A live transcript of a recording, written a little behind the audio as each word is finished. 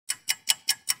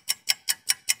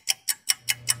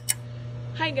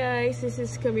Hi guys, this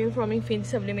is Camille from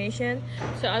Sublimation.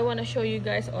 So I want to show you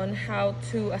guys on how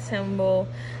to assemble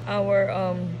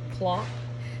our clock.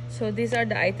 So these are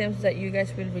the items that you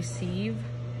guys will receive.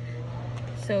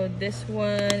 So this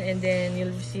one, and then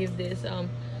you'll receive this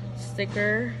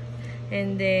sticker,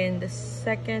 and then the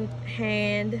second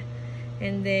hand,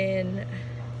 and then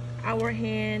hour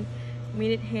hand,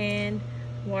 minute hand,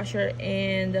 washer,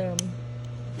 and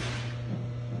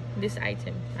this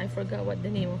item. I forgot what the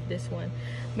name of this one,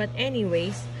 but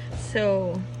anyways,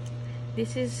 so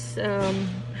this is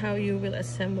how you will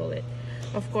assemble it.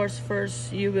 Of course,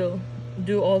 first you will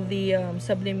do all the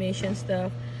sublimation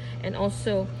stuff, and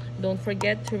also don't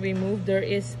forget to remove, there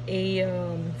is a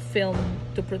film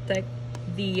to protect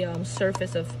the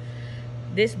surface of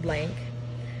this blank.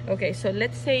 Okay, so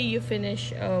let's say you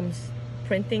finish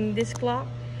printing this clock.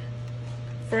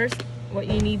 First, what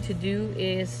you need to do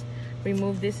is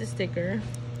remove this sticker,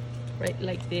 right,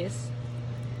 like this.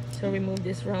 So remove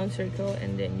this round circle,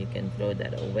 and then you can throw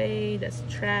that away, that's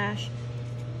trash.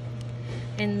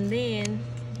 And then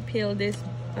peel this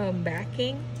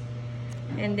backing,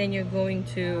 and then you're going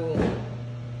to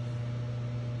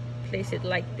place it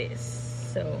like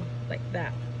this, so like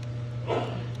that.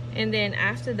 And then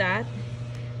after that,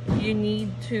 you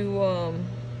need to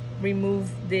remove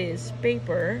this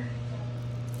paper,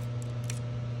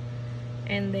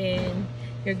 and then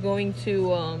you're going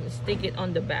to stick it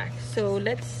on the back. So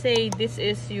let's say this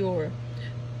is your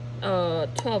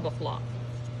 12 o'clock.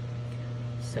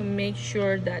 So make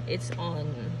sure that it's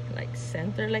on like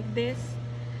center like this,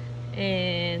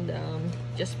 and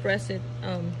just press it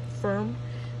firm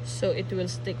so it will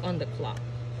stick on the clock.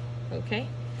 Okay,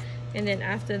 and then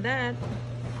after that,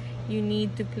 you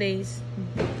need to place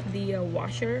the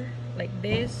washer like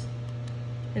this,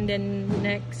 and then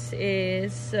next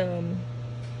is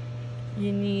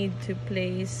you need to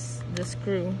place the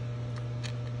screw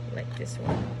like this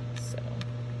one.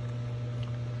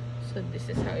 So this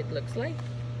is how it looks like.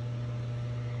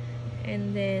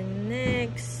 And then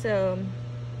next,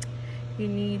 you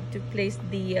need to place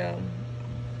the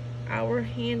hour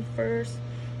hand first.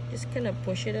 Just gonna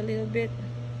push it a little bit,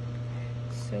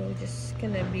 so just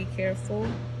gonna be careful.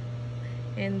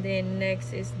 And then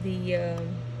next is the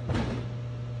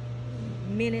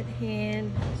minute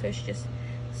hand, so it's just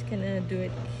gonna do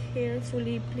it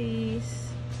carefully, please.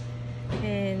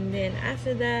 And then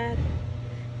after that,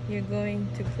 you're going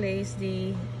to place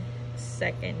the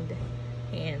second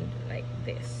hand like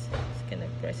this. Just gonna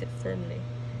press it firmly.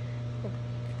 Oh,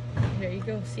 there you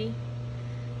go, see?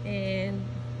 And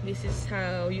this is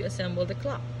how you assemble the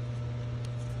clock.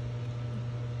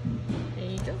 There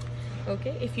you go.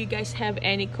 Okay, if you guys have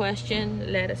any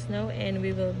question, let us know, and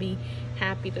we will be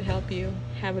happy to help you.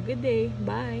 Have a good day.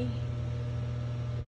 Bye.